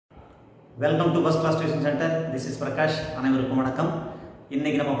Welcome to First Class Tuition Center. This is Prakash. அனைவருக்கும் வணக்கம்.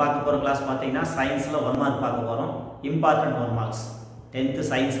 இன்னைக்கு நம்ம பார்க்க போற கிளாஸ் பாத்தீங்கன்னா சயின்ஸ்ல 1 மார்க் பார்க்க போறோம். Important 1 marks. 10th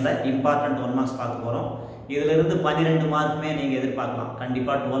சயின்ஸ்ல இம்பார்ட்டன்ட் 1 மார்க்ஸ் பார்க்க போறோம். இதில இருந்து 12 மார்க்குமே நீங்க எதிர்பார்க்கலாம்.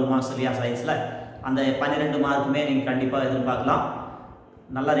 கண்டிப்பா 12 மார்க்ஸ் இல்லையா சயின்ஸ்ல. அந்த 12 மார்க்குமே நீங்க கண்டிப்பா எதிர்பார்க்கலாம்.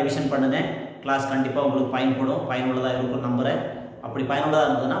 நல்லா ரிவிஷன் பண்ணுங்க. கிளாஸ் கண்டிப்பா உங்களுக்கு பயனுள்ளதா இருக்கும் நம்புறேன். அப்படி பயனுள்ளதா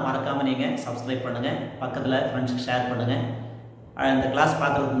இருந்ததுன்னா மறக்காம நீங்க Subscribe பண்ணுங்க. பக்கத்துல ஃப்ரெண்ட்ஸ்க்கு ஷேர் பண்ணுங்க. இந்த கிளாஸ்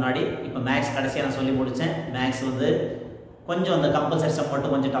பார்க்கறதுக்கு முன்னாடி இப்போ மேக்ஸ் கடைசியாக நான் சொல்லி முடித்தேன். மேக்ஸ் வந்து கொஞ்சம் அந்த கம்பல்சரி சம்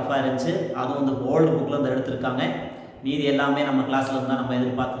மட்டும் கொஞ்சம் டஃப்பாக இருந்துச்சு. அதுவும் வந்து ஓல்டு புக்கில் வந்து எடுத்திருக்காங்க. மீதி எல்லாமே நம்ம கிளாஸில் இருந்தால் நம்ம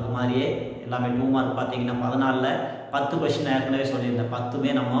எதிர்பார்த்தது மாதிரியே எல்லாமே 2 மார்க் பார்த்தீங்கன்னா 14ல் 10 கொஸ்டின் ஏற்கனவே சொல்லியிருந்தேன்.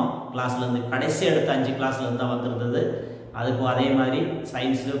 10மே நம்ம கிளாஸ்லேருந்து கடைசி எடுத்த 5 கிளாஸ்லேருந்து தான் வந்திருந்தது. அதுக்கும் அதே மாதிரி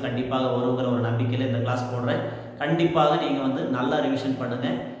சயின்ஸ்லையும் கண்டிப்பாக வருங்கிற ஒரு நம்பிக்கையில் இந்த கிளாஸ் போடுறேன். கண்டிப்பாக நீங்கள் வந்து நல்லா ரிவிஷன்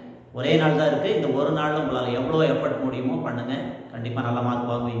பண்ணுங்கள். ஒரே நாள் தான் இருக்குது. இந்த ஒரு நாளில் உங்களால் எவ்வளோ எஃபர்ட் முடியுமோ பண்ணுங்கள். கண்டிப்பாக நல்ல மார்க்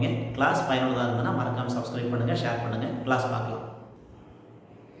வாங்குவீங்க. கிளாஸ் பயனுள்ளதாக இருந்ததுன்னா மறக்காமல் Subscribe பண்ணுங்கள், ஷேர் பண்ணுங்கள். கிளாஸ் பார்க்கலாம்.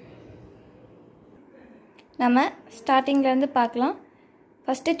 நம்ம ஸ்டார்டிங்லேருந்து பார்க்கலாம்.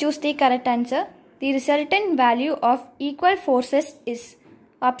 First choose the correct answer. The resultant value of equal forces is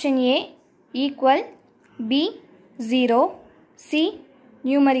option A equal, B 0, C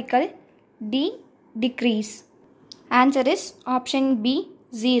numerical, D degrees. Answer is option B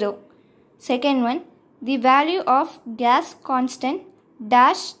 0. Second one, the value of gas constant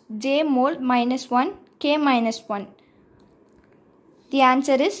dash J mole minus 1 K minus 1. The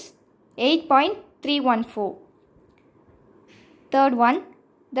answer is 8.314. Third one,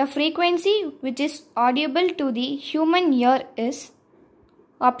 the frequency which is audible to the human ear is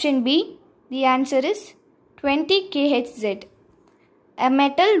option B. The answer is 20 kHz. A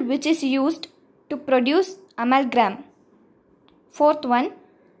metal which is used to produce amalgam. Fourth one,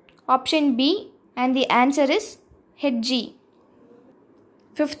 option B, and the answer is Hg.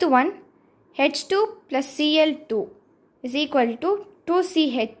 Fifth one, H2 plus Cl2 is equal to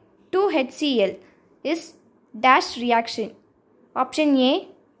 2HCl is dash reaction. Option A,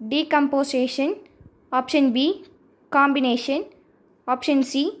 decomposition. Option B, combination. Option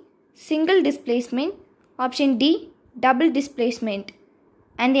C, single displacement. Option D, double displacement.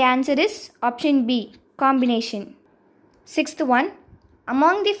 And the answer is option B, combination. Sixth one,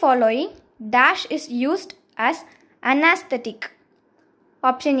 among the following dash is used as anesthetic.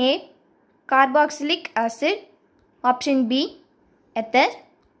 Option A, carboxylic acid. Option B, ether.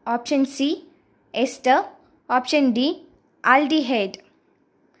 Option C, ester. Option D, aldehyde.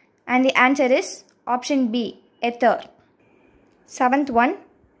 And the answer is option B, ether. Seventh one,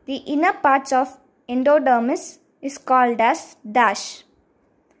 the inner parts of endodermis is called as dash.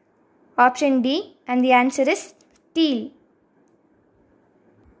 Option D, and the answer is teal.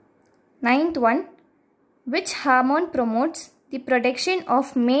 Ninth one, which hormone promotes the production of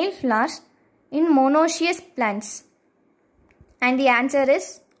male flowers in monoecious plants? And the answer is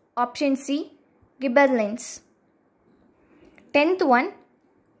option C, gibberellins. Tenth one,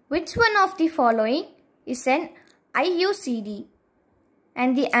 which one of the following is an IUCD? And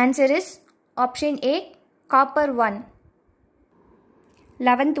the answer is option A, copper 1.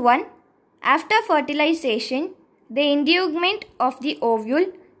 11th one, after fertilization, the inducement of the ovule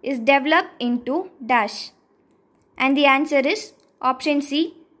is developed into dash. And the answer is option C,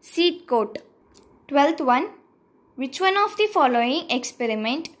 seed coat. 12th one, which one of the following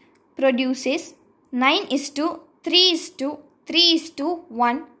experiment produces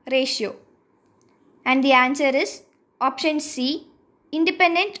 9:3:3:1 ratio? And the answer is option C,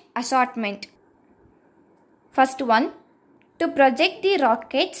 independent assortment. First one, to project the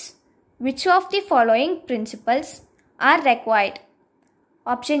rockets, which of the following principles are required?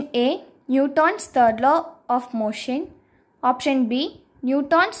 Option A, Newton's third law of motion. Option B,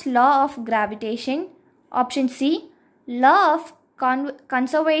 Newton's law of gravitation. Option C, law of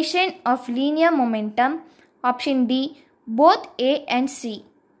conservation of linear momentum. Option D, both A and C.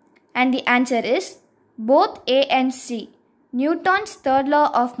 And the answer is both A and C. Newton's third law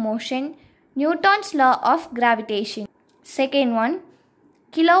of motion, Newton's law of gravitation. Second one,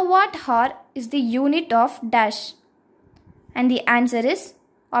 kilowatt hour is the unit of dash. And the answer is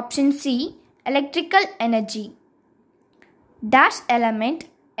option C, electrical energy. Dash element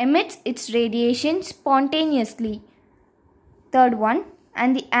emits its radiation spontaneously. Third one, and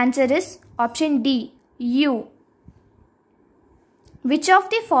the answer is option D, U. Which of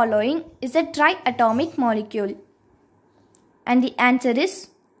the following is a triatomic molecule? And the answer is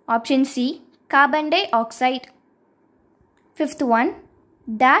option C, carbon dioxide. Fifth one,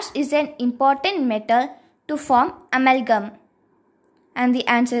 dash is an important metal to form amalgam. And the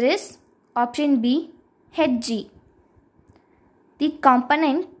answer is option B, Hg. The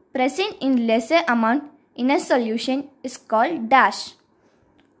component present in lesser amount in a solution is called dash.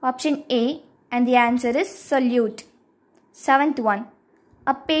 Option A, and the answer is solute. 7th one.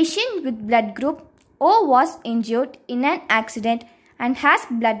 A patient with blood group O was injured in an accident and has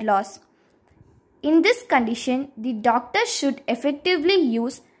blood loss. In this condition, the doctor should effectively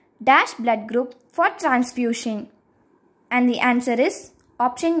use dash blood group for transfusion. And the answer is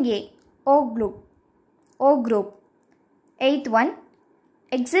option A, O group. O group. 8th one.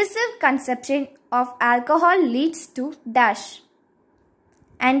 Excessive consumption of alcohol leads to dash.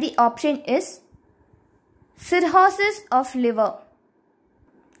 And the option is cirrhosis of liver.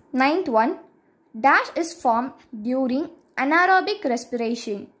 9th one. Dash is formed during anaerobic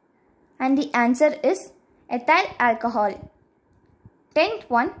respiration. And the answer is ethyl alcohol. 10th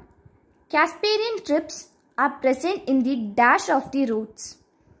one. Casparian trips are present in the dash of the roots.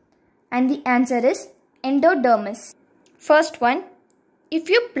 And the answer is endodermis. First one. If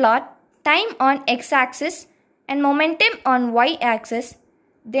you plot time on x-axis and momentum on y-axis,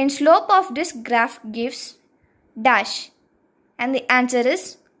 then slope of this graph gives dash. And the answer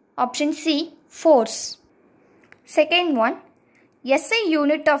is option C, force. Second one. SI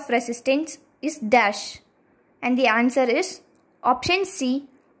unit of resistance is dash. And the answer is option C,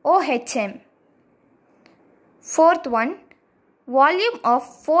 OHM. Fourth one. Volume of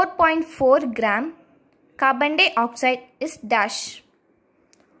 4.4 gram carbon dioxide is dash.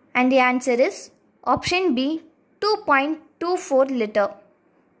 And the answer is option B, 2.24 liter.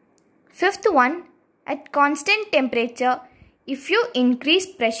 Fifth one. At constant temperature, if you increase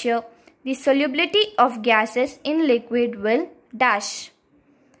pressure, the solubility of gases in liquid will dash.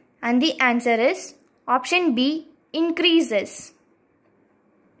 And the answer is option B, increases.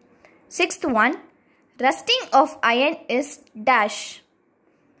 Sixth one. Rusting of iron is dash.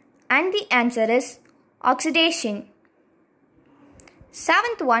 And the answer is oxidation.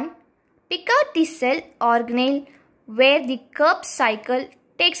 Seventh one. Pick out the cell organelle where the Krebs cycle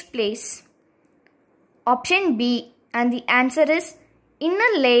takes place. Option B, and the answer is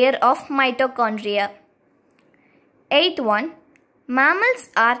inner layer of mitochondria. Eighth one. Mammals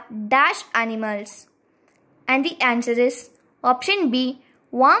are dash animals. And the answer is option B,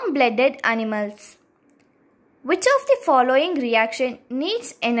 warm-blooded animals. Which of the following reaction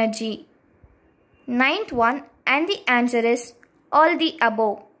needs energy? Ninth one, and the answer is all the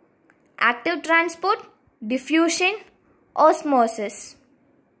above. Active transport, diffusion, osmosis.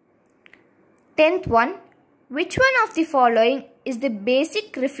 10th one. Which one of the following is the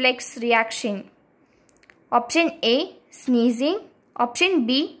basic reflex reaction? Option A, sneezing. Option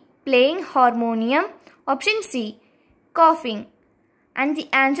B, playing harmonium. Option C, coughing. And the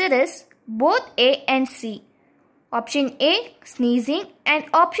answer is both A and C. Option A, sneezing, and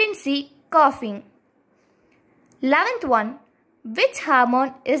option C, coughing. 11th one. Which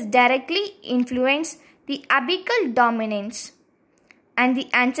hormone is directly influence the apical dominance? And the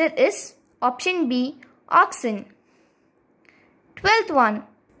answer is option B, auxin. 12th one.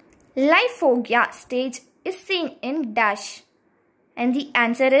 Lipophagia stage is seen in dash. And the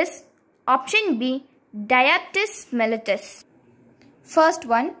answer is option B, diabetes mellitus. First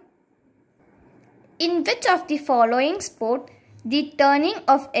one. In which of the following sport the turning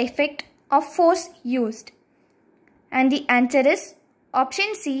of effect of force used? And the answer is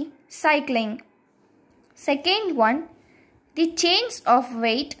option C, cycling. Second one. The change of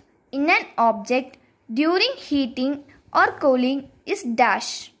weight in an object during heating or cooling is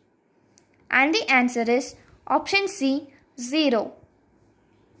dash. And the answer is option C, 0.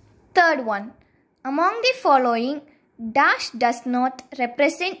 Third one. Among the following, dash does not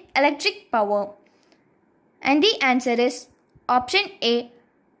represent electric power. And the answer is option A,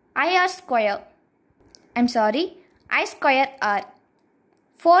 I square R.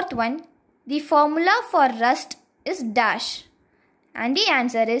 Fourth one. The formula for rust is dash. And the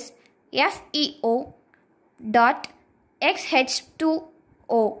answer is FeO dot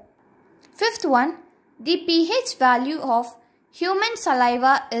XH2O. Fifth one. The pH value of human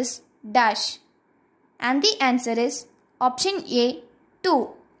saliva is dash. And the answer is option A, 2.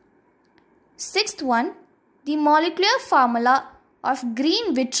 Sixth one. The molecular formula of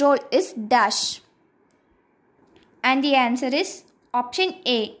green vitriol is dash. And the answer is option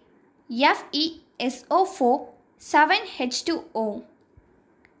A, FeSO4 7H2O.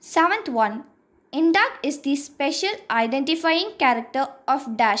 Seventh one. Induct is the special identifying character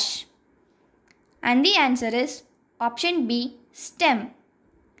of dash. And the answer is option B, stem.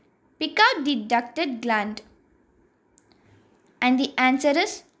 Pick out the ducted gland. And the answer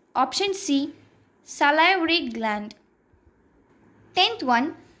is option C, salivary gland. 10th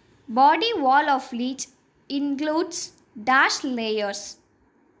one. Body wall of leech includes dash layers.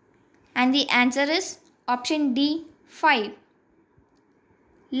 And the answer is option D, 5.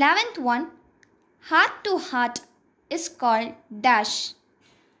 11th one, heart to heart is called dash.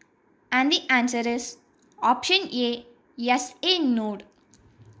 And the answer is option A, SA node.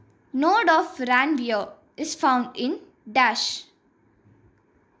 Node of Ranvier is found in dash.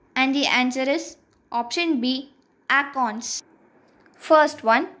 And the answer is option B, acons. First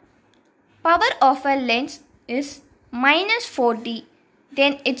one, power of a lens is minus 40,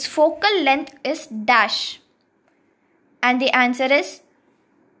 then its focal length is dash. And the answer is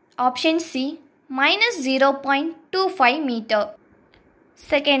option C, minus 0.25 meter.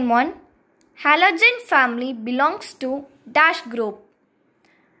 Second one, halogen family belongs to dash group.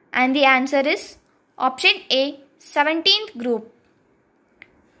 And the answer is option A, 17th group.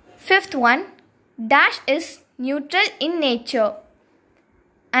 Fifth one, dash is neutral in nature.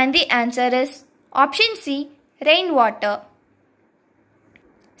 And the answer is option C, rainwater.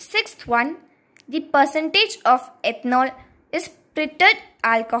 Sixth one, the percentage of ethanol is spirited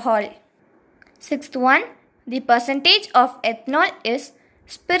alcohol. Sixth one, the percentage of ethanol is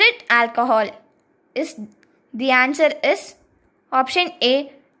spirit alcohol. The answer is option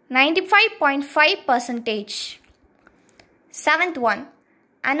A, 95.5%. Seventh one,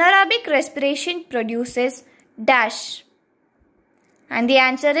 anaerobic respiration produces dash. And the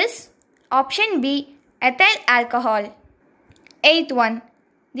answer is option B, ethyl alcohol. Eighth one,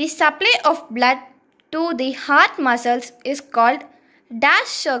 the supply of blood to the heart muscles is called dash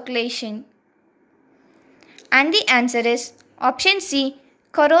circulation. And the answer is option C,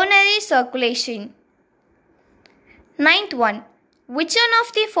 coronary circulation. Ninth one, which one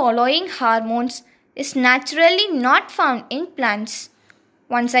of the following hormones is naturally not found in plants?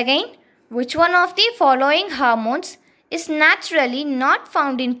 Once again, which one of the following hormones is naturally not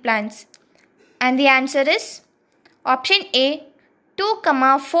found in plants? And the answer is option A, 2,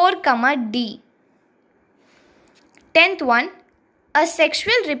 4, D. 10th one, a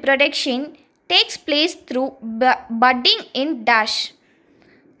sexual reproduction takes place through budding in dash.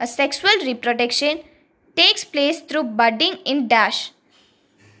 A sexual reproduction takes place through budding in dash.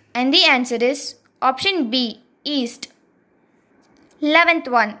 And the answer is option B, yeast.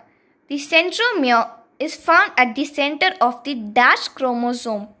 11th one, the centromere is found at the center of the dash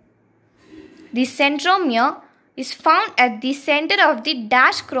chromosome. The centromere is found at the center of the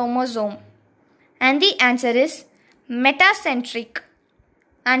dash chromosome. And the answer is metacentric.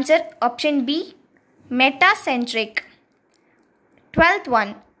 Answer option B, metacentric. 12th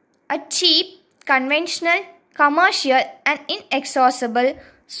one, a cheap, conventional, commercial and inexhaustible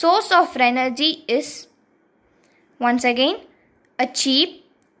source of energy is, once again, a cheap,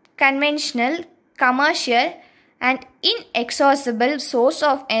 conventional, commercial and inexhaustible source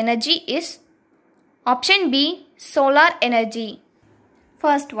of energy is option B, solar energy.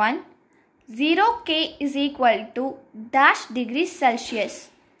 First one, 0K is equal to dash degrees Celsius.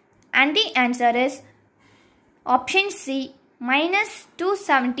 And the answer is option C, minus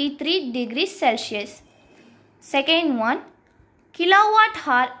 273 degrees Celsius. Second one, kilowatt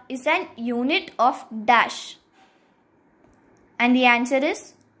hour is an unit of dash. And the answer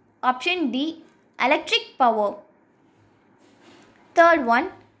is option D, electric power. Third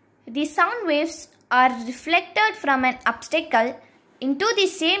one, the sound waves are reflected from an obstacle into the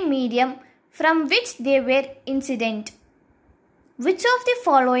same medium from which they were incident. Which of the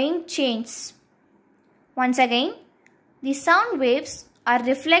following changes? Once again, the sound waves are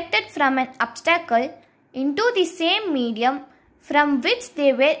reflected from an obstacle into the same medium from which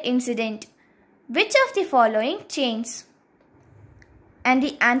they were incident. Which of the following changes? And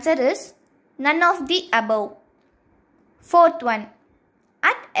the answer is none of the above. Fourth one,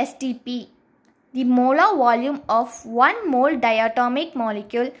 at STP, the molar volume of 1 mole diatomic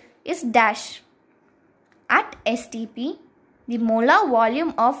molecule is dash. At STP, the molar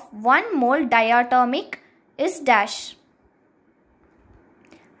volume of 1 mole diatomic is dash.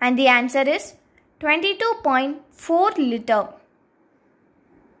 And the answer is 22.4 liter.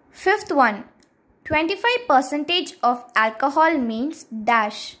 Fifth one, 25% of alcohol means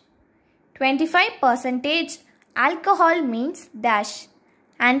dash. 25% alcohol means dash.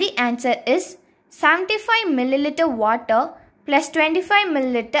 And the answer is 75 milliliter water plus 25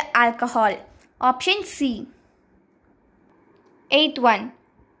 milliliter alcohol. Option C. Eighth one,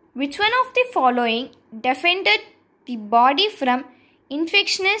 which one of the following defended the body from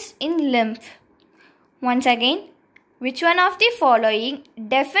infections in lymph? Once again, which one of the following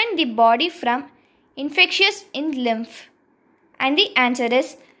defend the body from infections in lymph? And the answer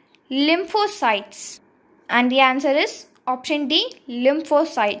is lymphocytes. And the answer is option D,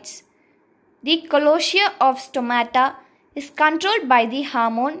 lymphocytes. The cloaca of stomata is controlled by the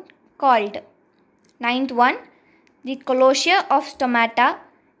hormone called? Ninth one, the closure of stomata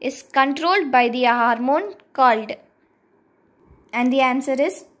is controlled by the hormone called? And the answer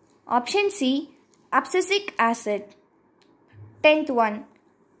is option C, abscisic acid. 10th one,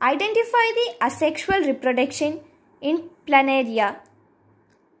 identify the asexual reproduction in planaria.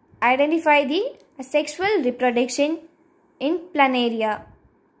 Identify the asexual reproduction in planaria.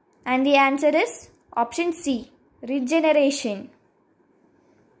 And the answer is option C, regeneration.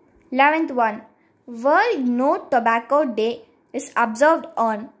 11th one, World No Tobacco Day is observed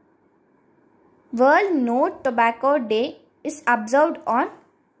on? World No Tobacco Day is observed on?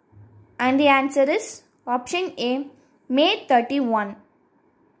 And the answer is option A, May 31.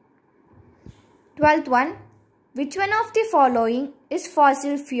 12th one, which one of the following is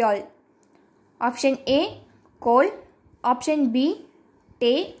fossil fuel? Option A, coal. Option B,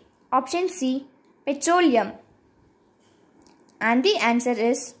 tea. Option C, petroleum. And the answer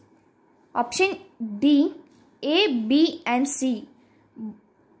is option D, A, B and C.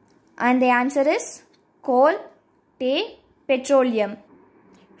 And the answer is coal, tea, petroleum.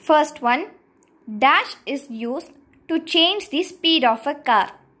 First one, dash is used to change the speed of a car.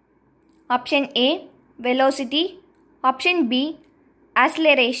 Option A, velocity. Option B,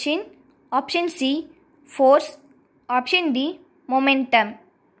 acceleration. Option C, force. Option D, momentum.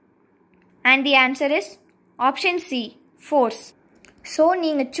 And the answer is option C, force. So,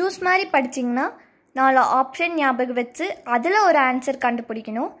 நீங்கள் choose மாதிரி படிச்சிங்கன்னா 4 option ஞாபகம் வச்சு அதில் ஒரு answer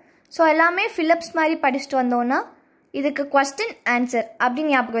கண்டுபிடிக்கணும். So எல்லாமே fill-ups மாதிரி படிச்சுட்டு வந்தோன்னா இதுக்கு கொஸ்டின் ஆன்சர்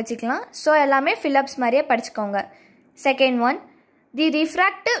அப்படின்னு ஞாபகம் வச்சுக்கலாம். ஸோ எல்லாமே ஃபில்லப்ஸ் மாதிரியே படிச்சுக்கோங்க. Second one, the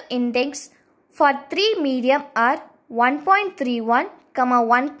refractive index for 3 medium R 1.31,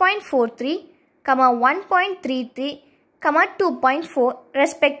 1.43, 1.33, 2.4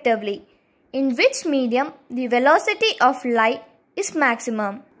 respectively. In which medium the velocity of light is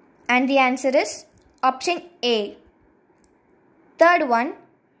maximum? And the answer is option A. Third one,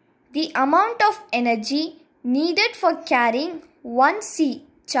 the amount of energy needed for carrying 1C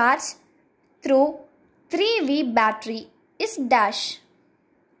charge through 3V battery is dash.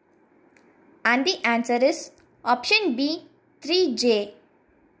 And the answer is option B, 3J.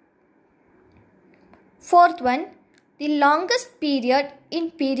 Fourth one, the longest period in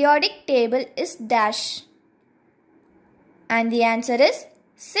periodic table is dash. And the answer is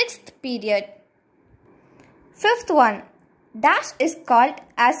 6th period. Fifth one, dash is called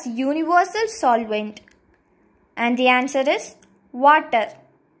as universal solvent. And the answer is water.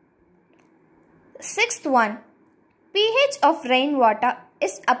 Sixth one, pH of rainwater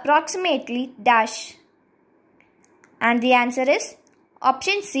is approximately dash. And the answer is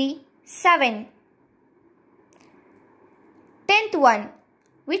option C, 7. 10th one,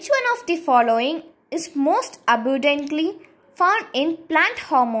 which one of the following is most abundantly found in plant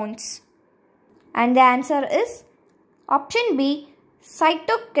hormones? And the answer is option B,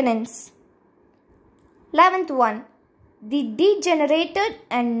 cytokinins. 11th one, the degenerated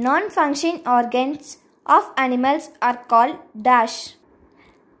and non-functioning organs of animals are called dash.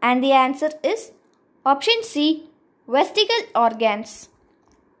 And the answer is option C, vestigial organs.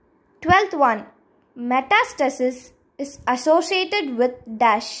 12th one, metastasis is associated with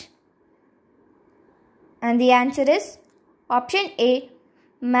dash. And the answer is option A,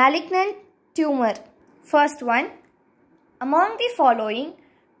 malignant tumor. First one, among the following,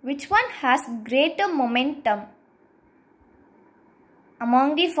 which one has greater momentum?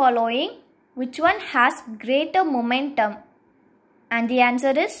 Among the following, which one has greater momentum? And the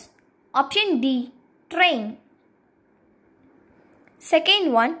answer is option D, train.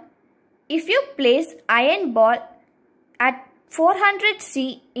 Second one, if you place iron ball at 400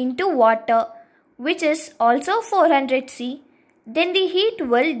 C into water, which is also 400 C, then the heat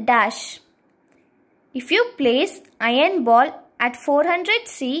will dash. If you place iron ball at 400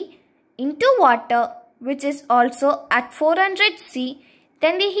 C into water, which is also at 400 C,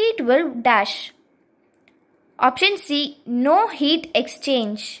 then the heat will dash. Option C, no heat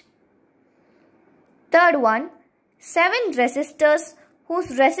exchange. Third one, 7 resistors whose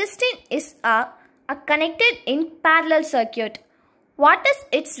resistance is R are connected in parallel circuit. What is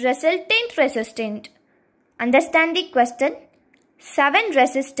its resultant resistance? Understand the question. 7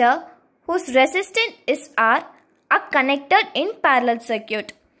 resistors whose resistance is R are connected in parallel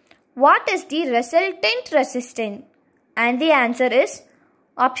circuit. What is the resultant resistance? And the answer is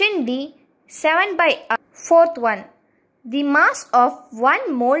option D, 7 by R. Fourth one, the mass of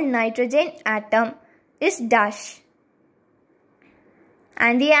 1 mole nitrogen atom is dash.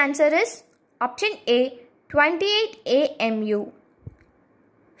 And the answer is option A, 28 AMU.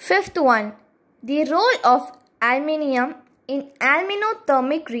 Fifth one, the role of aluminium in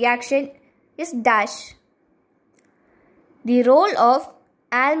aluminothermic reaction is dash. The role of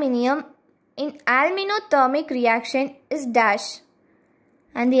aluminium in aluminothermic reaction is dash.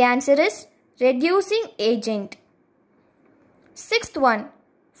 And the answer is reducing agent. Sixth one,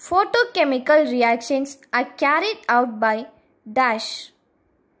 photochemical reactions are carried out by dash.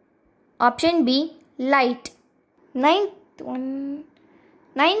 Option B, light. Ninth one,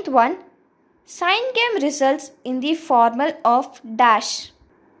 sign-gam results in the formula of dash.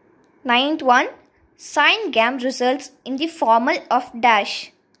 Ninth one, sign-gam results in the formula of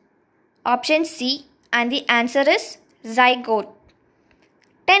dash. Option C, and the answer is zygote.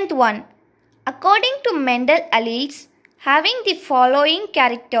 10th one, according to Mendel, alleles having the following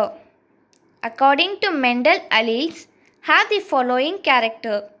character. According to Mendel, alleles have the following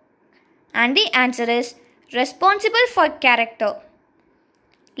character. And the answer is responsible for character.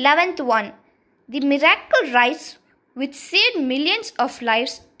 11th one, the miracle rise which saved millions of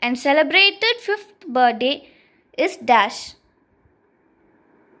lives and celebrated 5th birthday is dash.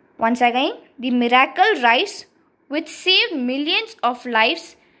 Once again, the miracle rise which saved millions of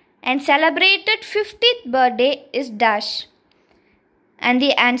lives and celebrated 50th birthday is dash. And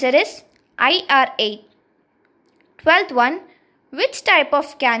the answer is IR8. 12th one, which type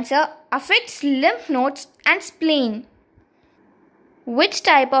of cancer affects lymph nodes and spleen? Which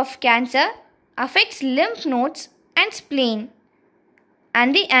type of cancer affects lymph nodes and spleen?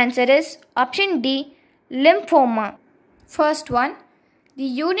 And the answer is option D, lymphoma. First one, the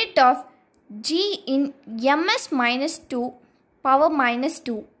unit of G in ms-2 power minus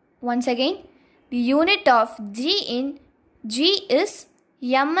 2. Once again, the unit of G in G is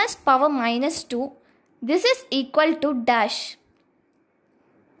ms power minus 2. This is equal to dash.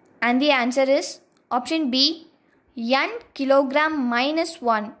 And the answer is option B, n kilogram minus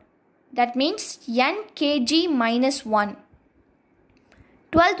 1. That means n kg minus 1.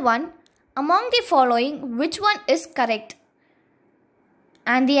 12th one, among the following, which one is correct?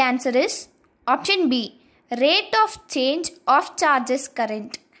 And the answer is option B, rate of change of charges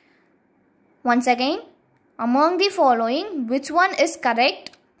current. Once again, among the following, which one is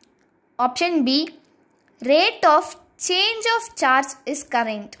correct? Option B, rate of change of charge is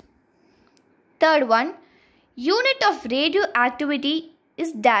current. Third one, unit of radioactivity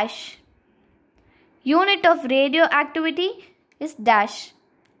is dash. Unit of radioactivity is dash.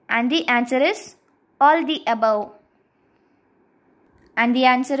 And the answer is all the above. And the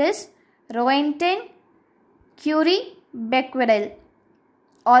answer is Roentgen, Curie, Becquerel.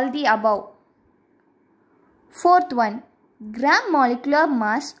 All the above. Fourth one, gram molecular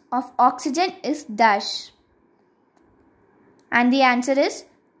mass of oxygen is dash. And the answer is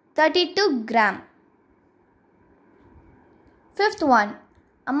 32 gram. Fifth one,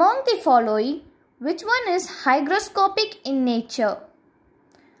 among the following, which one is hygroscopic in nature?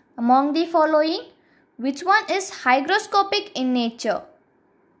 Among the following, which one is hygroscopic in nature?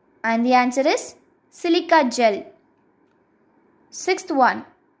 And the answer is silica gel. Sixth one,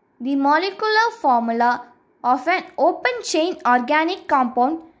 the molecular formula of an open chain organic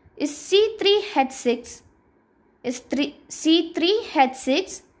compound is C3H6.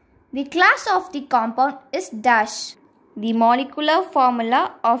 C3H6. The class of the compound is dash. The molecular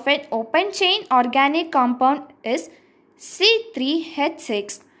formula of an open chain organic compound is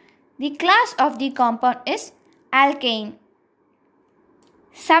C3H6. The class of the compound is alkane.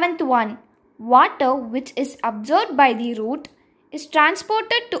 Seventh one, water which is absorbed by the root is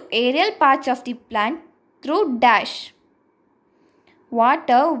transported to aerial parts of the plant through dash.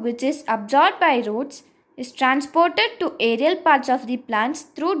 Water which is absorbed by roots is transported to aerial parts of the plants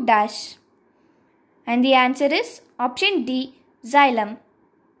through dash. And the answer is option D, xylem.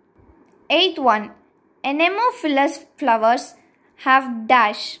 Eighth one, anemophilous flowers have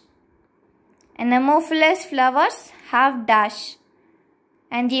dash. Anemophilous flowers have dash.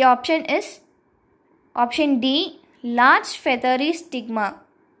 And the option is option D, large feathery stigma.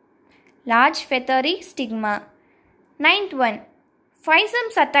 Large feathery stigma. Ninth one,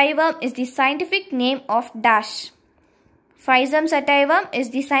 Physum sativum is the scientific name of dash. Physum sativum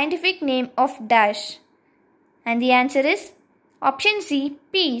is the scientific name of dash. And the answer is option C,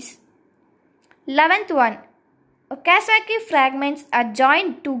 peas. 11th one, Okazaki fragments are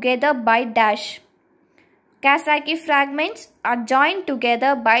joined together by dash. Okazaki fragments are joined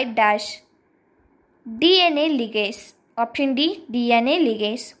together by dash. DNA ligase. Option D, DNA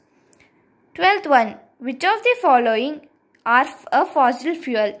ligase. 12th one, which of the following are a fossil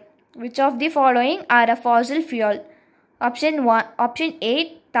fuel? Which of the following are a fossil fuel? Option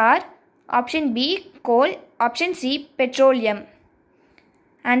A, tar. Option B, coal. Option C, petroleum.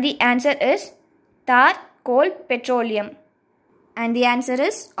 And the answer is tar, coal, petroleum. and the answer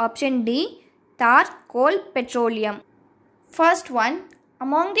is option D, tar, coal, petroleum. First one,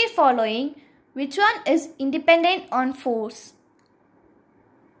 among the following, which one is independent on force?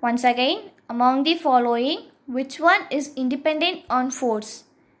 Once again, among the following, which one is independent on force?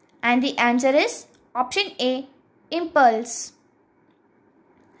 And the answer is option A, impulse.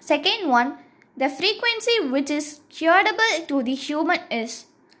 Second one, the frequency which is curable to the human is.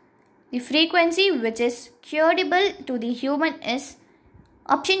 The frequency which is curable to the human is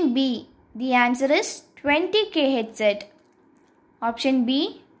option B. The answer is 20 kHz. Option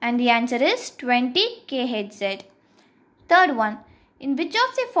B, and the answer is 20 kHz. Third one, in which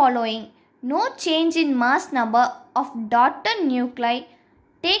of the following no change in mass number of daughter nuclei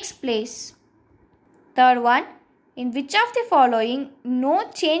takes place? Third one, in which of the following no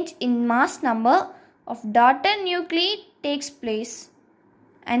change in mass number of daughter nuclei takes place?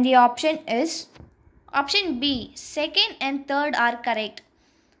 And the option is option B, second and third are correct.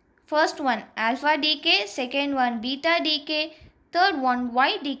 First one alpha decay, second one beta decay, third one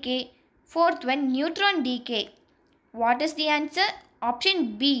Y decay, fourth one neutron decay. What is the answer?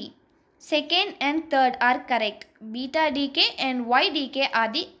 Option B, second and third are correct. Beta decay and Y decay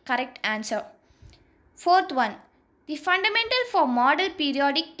are the correct answer. Fourth one, the fundamental for model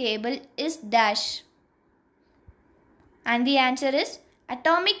periodic table is dash. And the answer is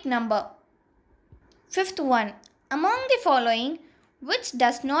atomic number. Fifth one, among the following, which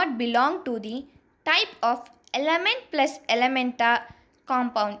does not belong to the type of element plus elementa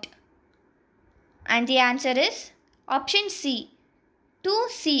compound? And the answer is option C,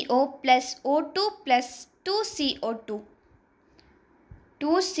 2CO plus O2 plus 2CO2.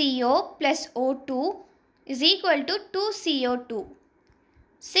 2CO plus O2 is equal to 2CO2.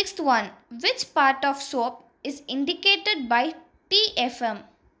 Sixth one, which part of soap is indicated by TFM?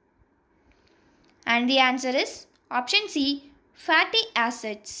 And the answer is option C, fatty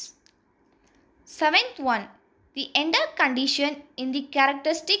acids. Seventh one, the Ender condition in the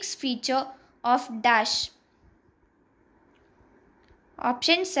characteristics feature of dash.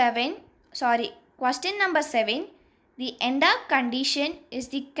 Question number 7. The Ender condition is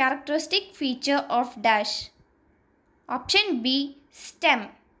the characteristic feature of dash. Option B, stem.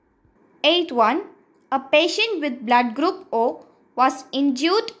 Eighth one, a patient with blood group O was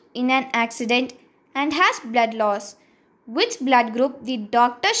injured in an accident and has blood loss. Which blood group the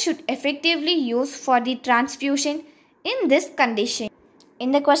doctor should effectively use for the transfusion in this condition?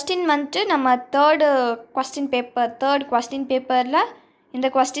 In the question வந்துட்டு நம்ம third question paper la இந்த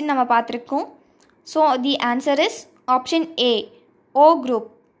question நம்ம பார்த்திருக்கோம். So the answer is option A, O group.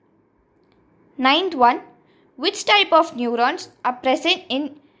 Ninth one, which type of neurons are present in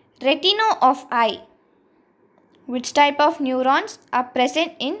retina of eye? Which type of neurons are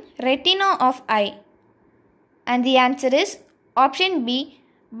present in retina of eye? And the answer is option B,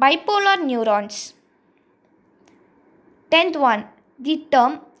 bipolar neurons. 10th one, the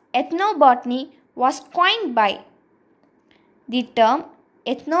term ethnobotany was coined by. The term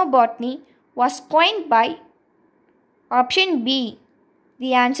ethnobotany was coined by option B.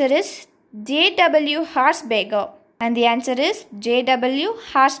 The answer is J.W. Harsberger. And the answer is J.W.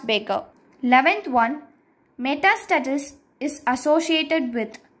 Harsberger. 11th one, metastasis is associated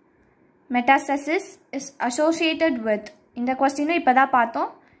with. Metastasis is associated with. In the question ipada paathom,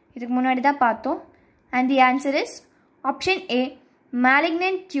 idhukku munadi da paathom. And the answer is option A,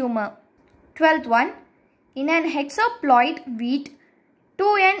 malignant tumor. 12th one, in an hexaploid wheat,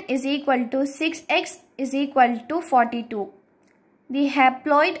 2n is equal to 6x is equal to 42. The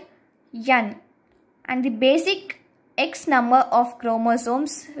haploid n and the basic x number of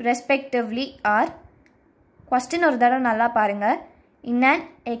chromosomes respectively are. Question ஒரு தடவை நல்லா பாருங்க. In an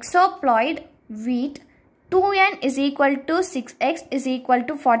hexaploid wheat, 2n is equal to 6x is equal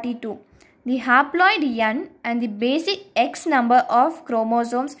to 42. The haploid n and the basic x number of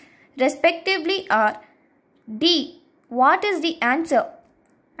chromosomes respectively are. D. What is the answer?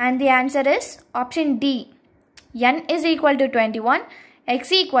 And the answer is option D. N is equal to 21,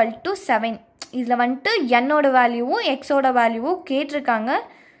 x equal to 7. இதில் வந்துட்டு n ஓட வேல்யூவும் x ஓட வேல்யூவும் கேட்டிருக்காங்க.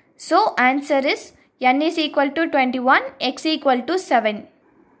 So answer is n is equal to 21, x equal to 7.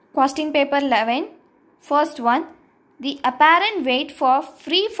 Question paper 11. First one, the apparent weight for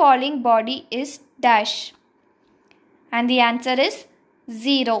free falling body is dash. And the answer is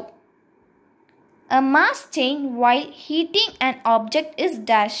 0. A mass chain while heating an object is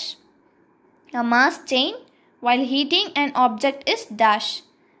dash. A mass chain while heating an object is dash.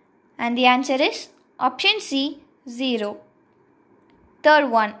 And the answer is option C, 0. Third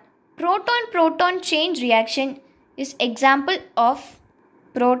one, proton-proton chain reaction is example of.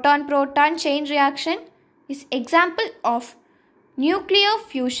 Proton-proton chain reaction is example of Nuclear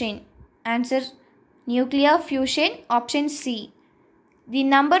fusion. Answer nuclear fusion, option C. The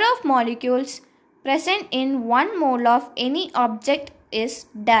number of molecules present in 1 mole of any object is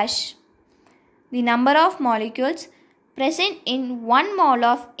dash. The number of molecules present in 1 mole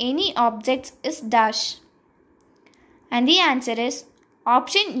of any object is dash. And the answer is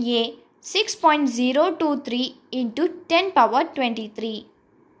option A, 6.023 into 10 power 23.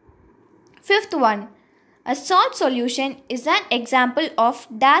 Fifth one. A salt solution is an example of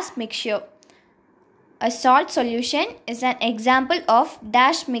dash mixture. A salt solution is an example of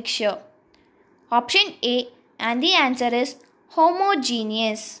dash mixture. Option A, and the answer is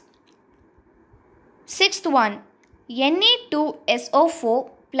homogeneous. Sixth one. Na2SO4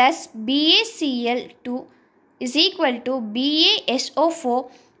 plus BaCl2 is equal to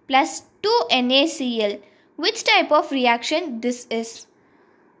BaSO4 plus 2NaCl. Which type of reaction this is?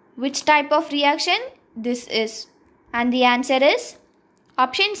 Which type of reaction this is? And the answer is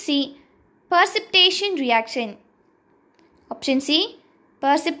option C, precipitation reaction. Option C,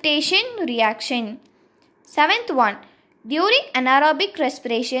 precipitation reaction. Seventh one. During anaerobic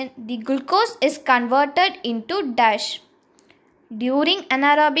respiration, the glucose is converted into dash. During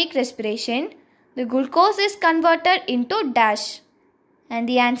anaerobic respiration, the glucose is converted into dash. And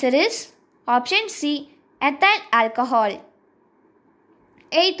the answer is option C, ethyl alcohol.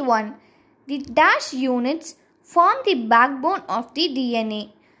 Eighth one. The dash units form the backbone of the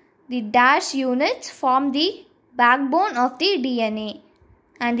DNA. The dash units form the backbone of the DNA.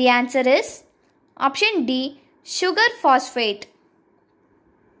 And the answer is option D, sugar phosphate.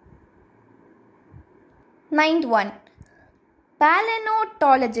 Ninth one.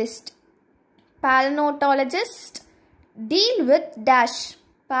 Paleontologist. Paleontologist deal with dash.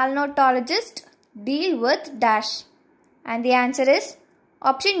 Paleontologist deal with dash. And the answer is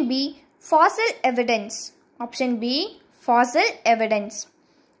option B, fossil evidence. Option B, fossil evidence.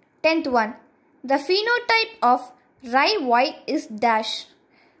 10th one. The phenotype of rye white is dash.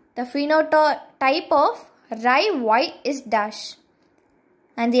 The phenotype of rye white is dash.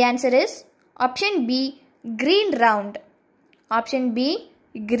 And the answer is option B, green round. Option B,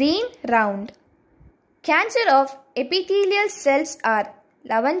 green round. Cancer of epithelial cells are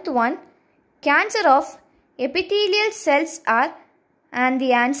 11th one. Cancer of epithelial cells are, and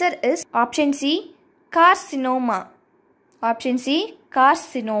the answer is option C, carcinoma. Option C,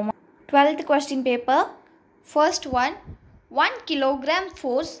 carcinoma. 12th question paper. First one. 1 kilogram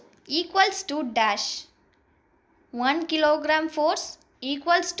force equals to dash. 1 kilogram force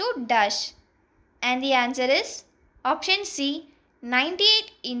equals to dash. And the answer is option C,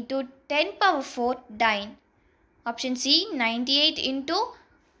 98 into 10 power 4 dyne. Option C, 98 into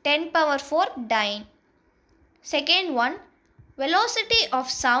 10 power 4 dyne. Second one. Velocity of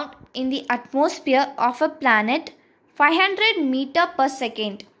sound in the atmosphere of a planet 500 meter per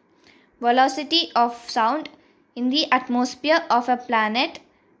second. Velocity of sound in the atmosphere of a planet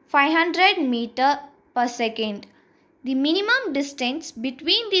 500 meter per second. The minimum distance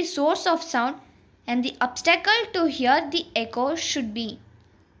between the source of sound and the obstacle to hear the echo should be.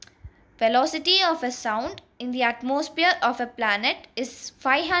 Velocity of a sound in the atmosphere of a planet is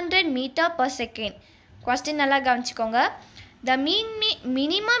 500 meter per second. Question nalla gavanchikonga. The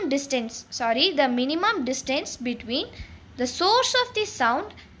minimum distance between the source of the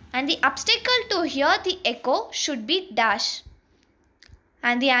sound and the obstacle to hear the echo should be dash.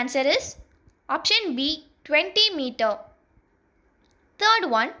 And the answer is option B, 20 meter. Third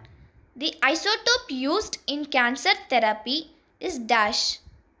one. The isotope used in cancer therapy is dash.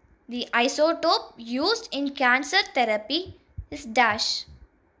 The isotope used in cancer therapy is dash.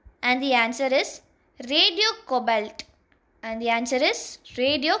 And the answer is radiocobalt. And the answer is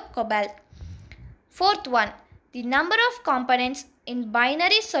radiocobalt. Fourth one. The number of components in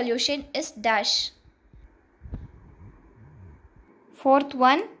binary solution is dash. Fourth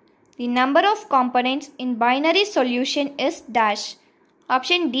one. The number of components in binary solution is dash.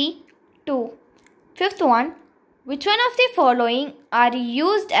 Option D, 2. Fifth one. Which one of the following are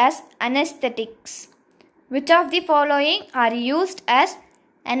used as anesthetics? Which of the following are used as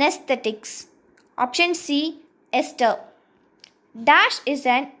anesthetics? Option C, ester. Dash is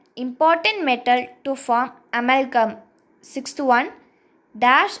an important metal to form amalgam. Sixth one.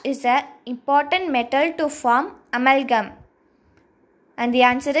 Dash is an important metal to form amalgam. And the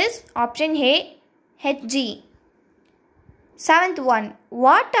answer is option A, Hg. Seventh one.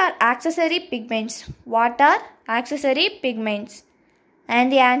 What are accessory pigments? What are accessory pigments?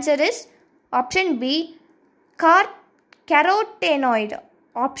 And the answer is option B, carotenoid.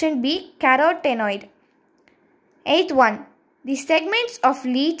 Option B, carotenoid. Eighth one. The segments of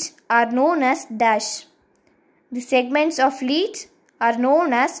leads are known as dash. The segments of leads are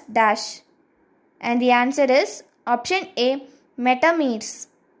known as dash. And the answer is option A, metameres.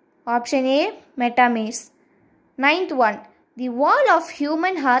 Option A, metameres. Ninth one. The wall of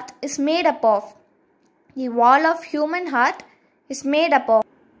human heart is made up of. The wall of human heart is made up of.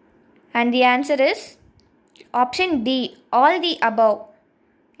 And the answer is option D, all the above.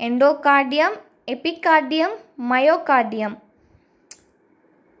 Endocardium, epicardium, myocardium.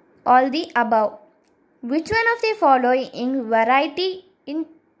 All the above. Which one of the following variety in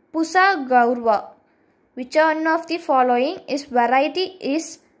Pusa Gaurva? Which one of the following is variety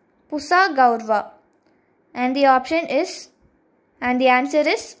is Pusa Gaurva? And the answer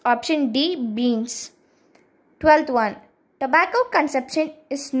is option D, beans. 12th one. Tobacco consumption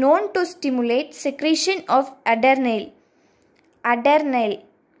is known to stimulate secretion of adrenaline.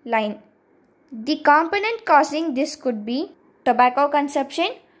 The component causing this could be tobacco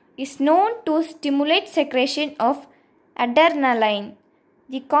consumption is known to stimulate secretion of adrenaline.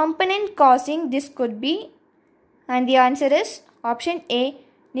 The component causing this could be, and the answer is option A,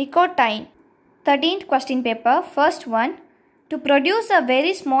 nicotine. 13th question paper, first one. To produce a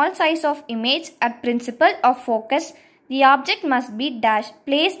very small size of image at principle of focus, the object must be dash,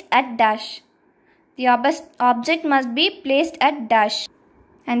 placed at dash. The object must be placed at dash.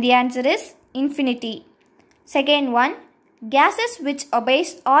 And the answer is infinity. Second one. Gases which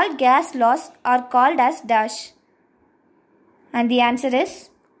obeys all gas laws are called as dash. And the answer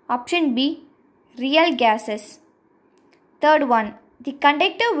is option B, real gases. Third one. The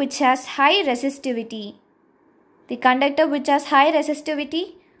conductor which has high resistivity. The conductor which has high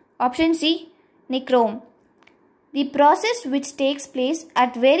resistivity. Option C, nichrome. The process which takes place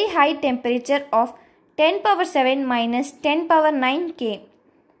at very high temperature of 10 power 7 minus 10 power 9 K.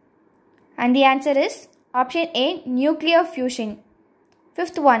 And the answer is option A, nuclear fusion.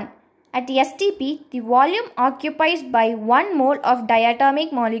 Fifth one. At STP, the volume occupied by 1 mole of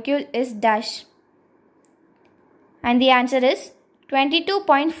diatomic molecule is dash. And the answer is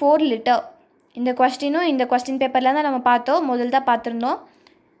 22.4 liter. In the question paper la nama paatho modalda paathirundom.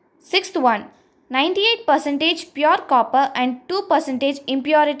 Sixth one. 98% pure copper and 2%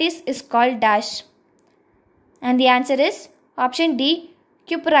 impurities is called dash. And the answer is option D,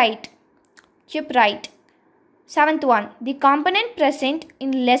 cuprite. Seventh one. The component present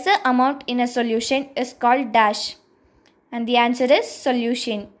in lesser amount in a solution is called dash. And the answer is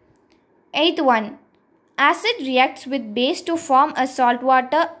solution. Eighth one. Acid reacts with base to form a salt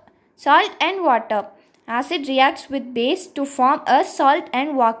and water. Acid reacts with base to form a salt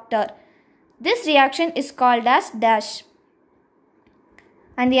and water. This reaction is called as dash.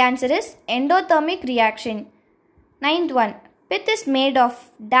 And the answer is endothermic reaction. Ninth one. Pith is made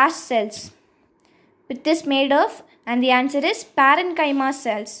of dash cells. Pith is made of, and the answer is parenchyma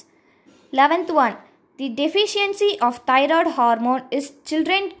cells. 11th one. The deficiency of thyroid hormone is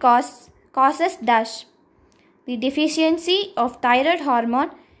children causes dash. The deficiency of thyroid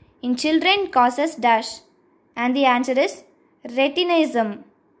hormone in children causes dash. And the answer is retinism.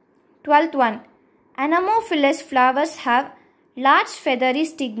 12th one. Anemophilous flowers have large feathery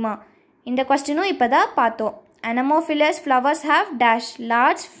stigma. In the question ipada patho. Anemophilous flowers have dash,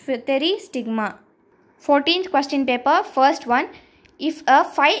 large feathery stigma. 14th question paper, first one. If a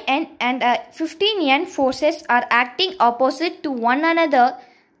 5n and a 15n forces are acting opposite to one another,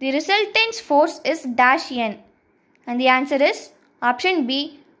 the resultant force is dash n. And the answer is option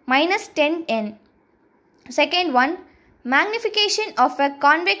B, minus 10n. Second one. Magnification of a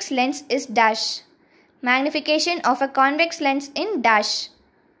convex lens is dash. Magnification of a convex lens in dash.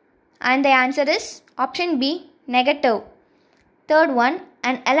 And the answer is option B, negative. Third one.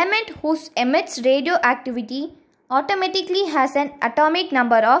 An element whose emits radioactivity automatically has an atomic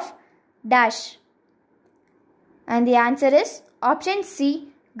number of dash. And the answer is option C,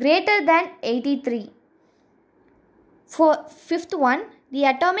 greater than 83. Fifth one. The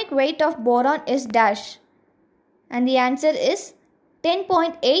atomic weight of boron is dash. And the answer is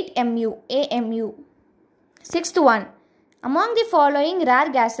 10.8 AMU. Sixth one. Among the following rare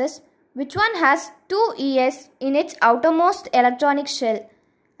gases, which one has 2 ES in its outermost electronic shell?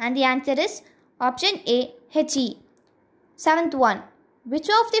 And the answer is option A, He. Seventh one. Which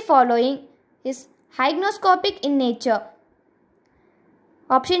of the following is hygroscopic in nature?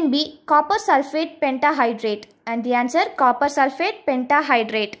 Option B, copper sulfate pentahydrate. And the answer, copper sulfate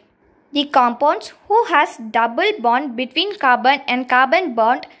pentahydrate. The compounds who has double bond between carbon and carbon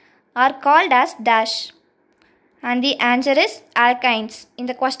bond are called as dash. And the answer is alkynes. In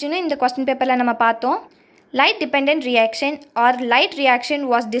the question paper la nama paathom. Light dependent reaction or light reaction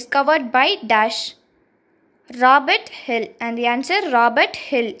was discovered by dash. Robert Hill. And the answer, Robert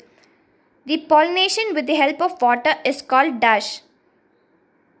Hill. The pollination with the help of water is called dash.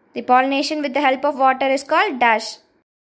 The pollination with the help of water is called dash.